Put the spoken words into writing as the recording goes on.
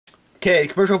Okay,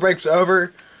 commercial break's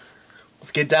over.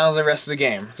 Let's get down to the rest of the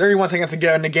game. 31 seconds to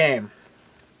go in the game.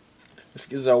 This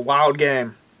is a wild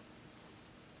game.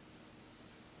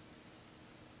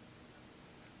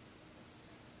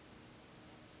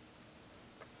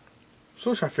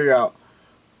 Still trying to figure out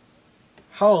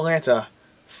how Atlanta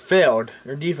failed,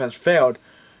 their defense failed,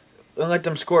 and let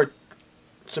them score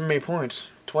so many points.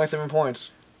 27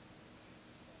 points.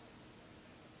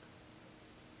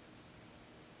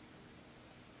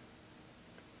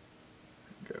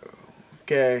 Go.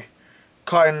 Okay.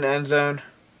 Caught in the end zone.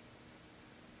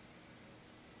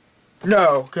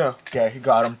 No, go. Okay, he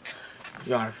got him.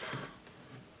 Got him.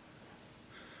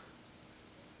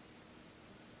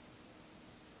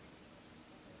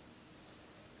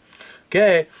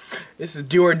 Okay, this is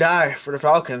do or die for the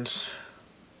Falcons.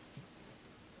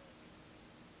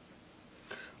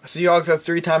 Seahawks has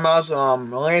 3 timeouts.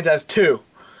 Atlanta has 2.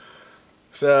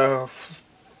 So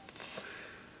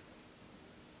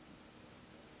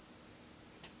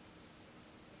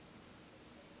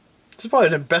this is probably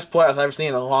the best playoffs I've ever seen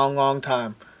in a long, long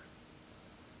time.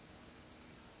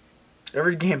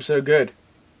 Every game's so good.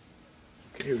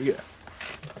 Okay, here we go.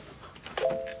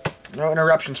 No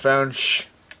interruptions, phone. Shh.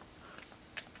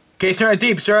 Okay, throwing it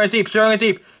deep, throwing it deep, throwing it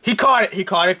deep. He caught it,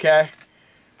 okay.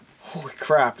 Holy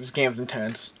crap, this game's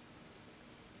intense.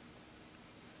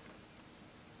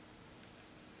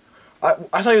 I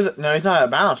thought he was, no, he's not out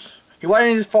of bounds. He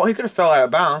wasn't his fault, he could have fell out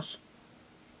of bounds.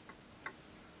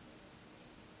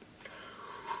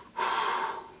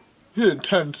 This is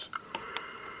intense.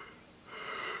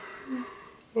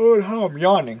 Oh, how I'm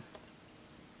yawning.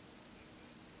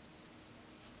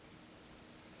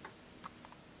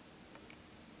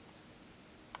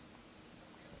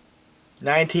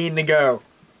 $19 to go.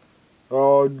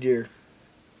 Oh dear.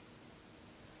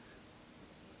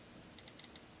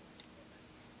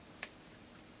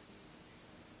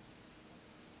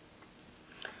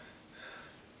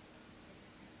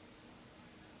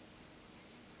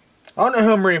 I don't know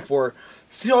who I'm rooting for.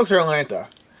 Seahawks or Atlanta.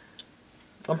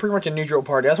 I'm pretty much a neutral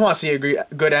party. I just want to see a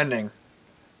good ending.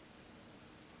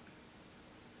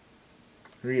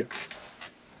 Here we go.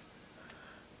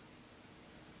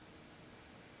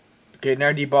 Okay,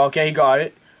 now deep ball. Okay, he got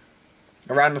it.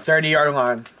 Around the 30-yard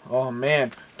line. Oh,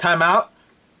 man. Timeout.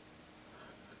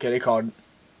 Okay, they called.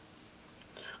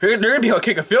 They're going to be able to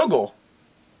kick a field goal.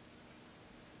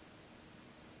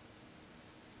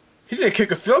 He's going to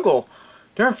kick a field goal.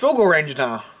 They're in field goal range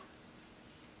now.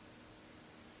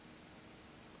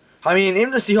 I mean,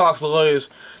 even the Seahawks lose.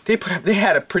 They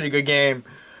had a pretty good game.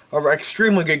 An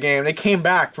extremely good game. They came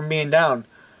back from being down.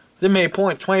 They made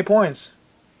points. 20 points.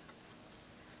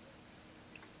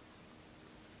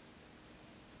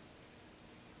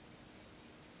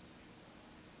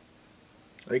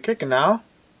 Are you kicking now?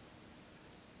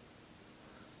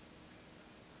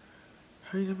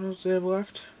 How many minutes do they have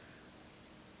left?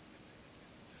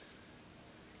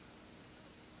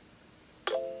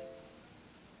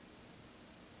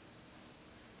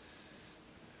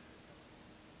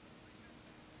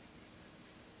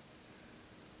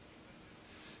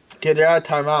 Okay, they're out of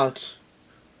timeouts.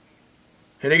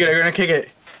 Here they go, they're gonna kick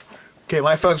it. Okay,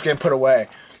 my phone's getting put away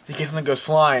in case something goes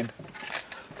flying.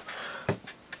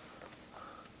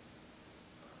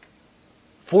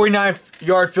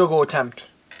 49-yard field goal attempt.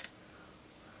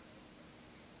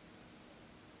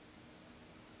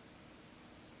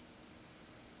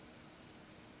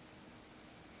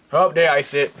 Oh, they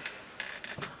iced it.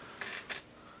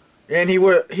 And he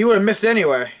would have missed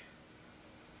anyway.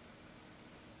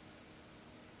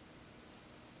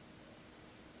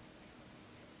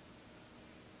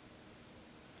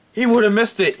 He would have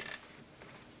missed it.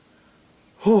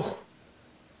 Whew.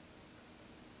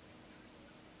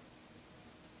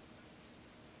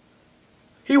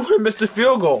 He would have missed the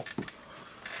field goal.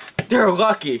 They're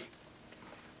lucky.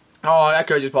 Oh, that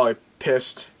coach is probably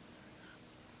pissed.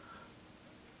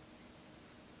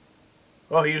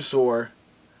 Oh, he's sore.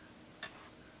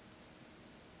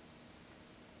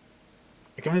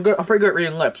 I'm pretty good at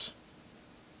reading lips.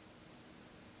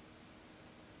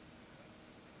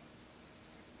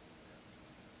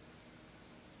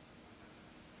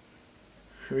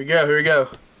 Here we go, here we go.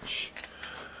 Shh.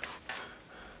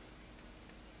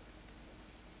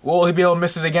 Will he be able to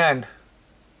miss it again?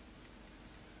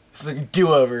 It's like a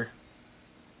do-over.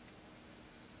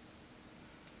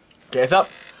 Okay, it's up.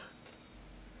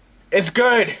 It's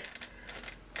good.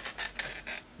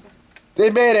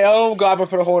 They made it. Oh God, I'm gonna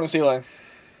put a hole in the ceiling.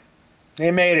 They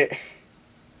made it.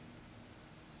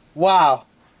 Wow.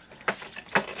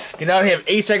 Okay, now they have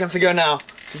 8 seconds to go now.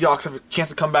 Seahawks have a chance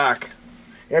to come back.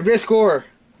 If they score,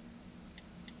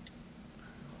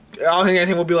 I don't think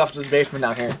anything will be left in the basement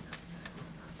down here.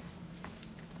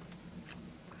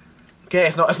 Okay,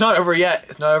 it's not over yet.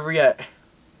 It's not over yet.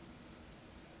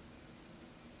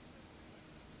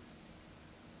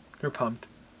 You're pumped.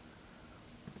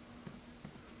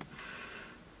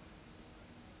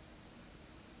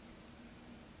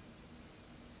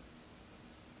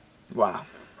 Wow.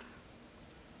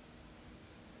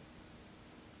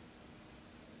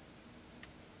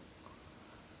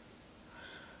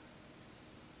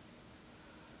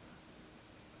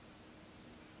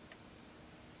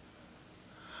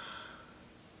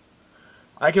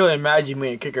 I can only imagine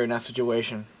being a kicker in that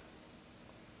situation.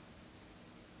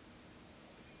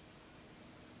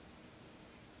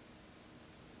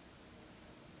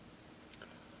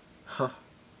 Huh.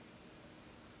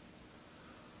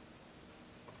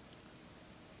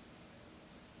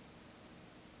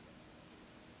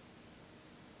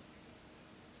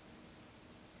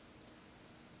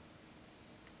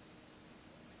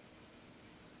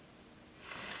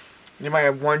 You might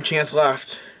have one chance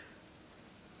left.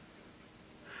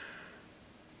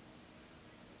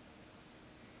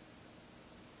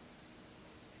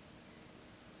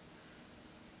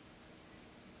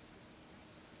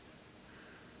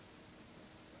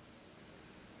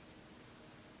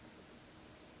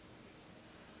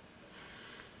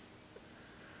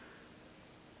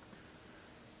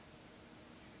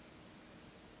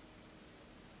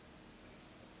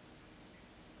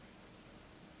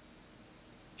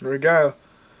 There we go.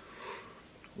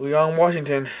 Leon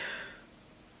Washington.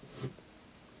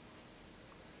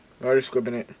 Already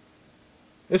squibbing it.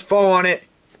 Just fall on it.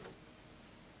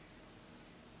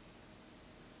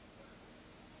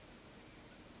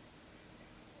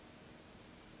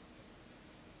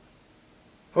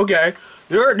 Okay.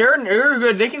 They're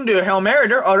good. They can do a Hail Mary.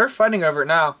 They're fighting over it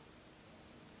now.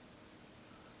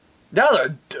 That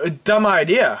was a dumb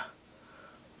idea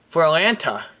for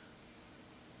Atlanta.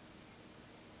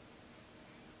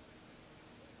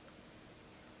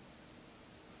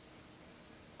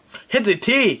 Hit the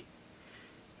tee.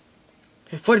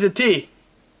 Hit foot the tee.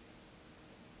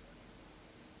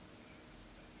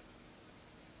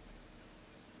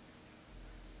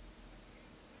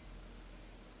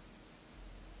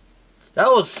 That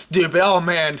was stupid. Oh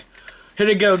man. Here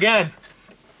they go again.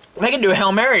 They can do a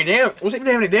Hail Mary. They have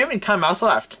any timeouts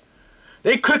left.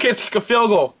 They could kick a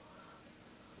field goal.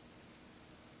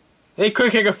 They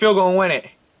could kick a field goal and win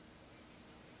it.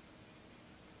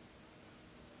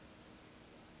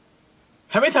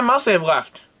 How many timeouts they have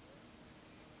left?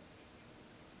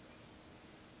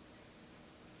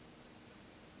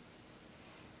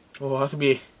 Oh, that would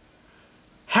be a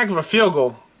heck of a field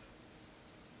goal.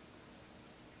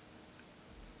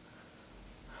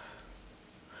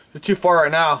 They're too far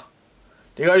right now.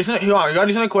 You gotta do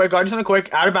something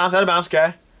quick, Out of bounds,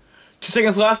 okay. 2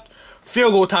 seconds left.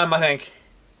 Field goal time, I think.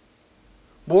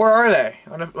 Where are they?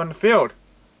 On the field.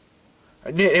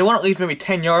 They want at least maybe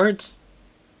 10 yards.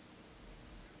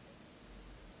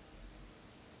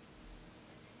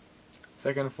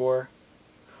 Second and 4.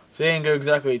 So they didn't go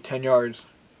exactly 10 yards.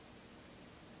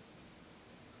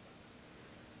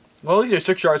 Well, at least they're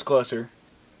 6 yards closer.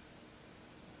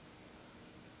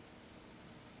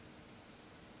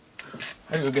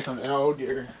 I need to go get something. Oh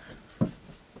dear.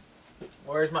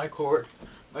 Where's my cord?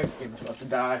 My game's about to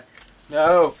die.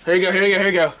 No. Here you go. They're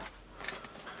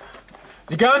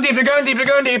going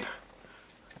deep.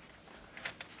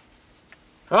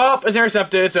 Oh, it's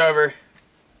intercepted. It's over.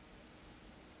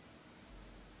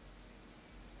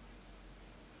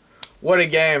 What a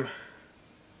game.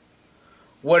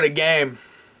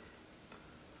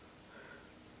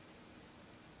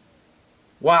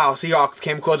 Wow, Seahawks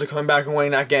came close to coming back and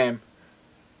winning that game.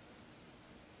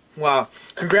 Wow.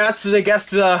 Congrats to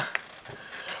the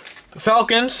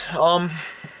Falcons.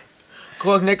 Good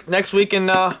luck next week in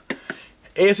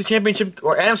AFC Championship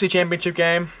or NFC Championship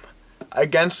game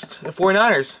against the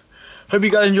 49ers. Hope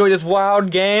you guys enjoyed this wild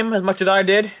game as much as I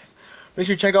did. Make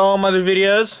sure you check out all my other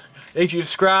videos. Make sure you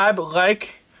subscribe,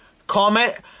 like,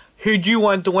 comment who do you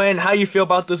want to win, how you feel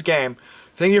about this game.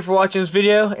 Thank you for watching this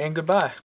video, and goodbye.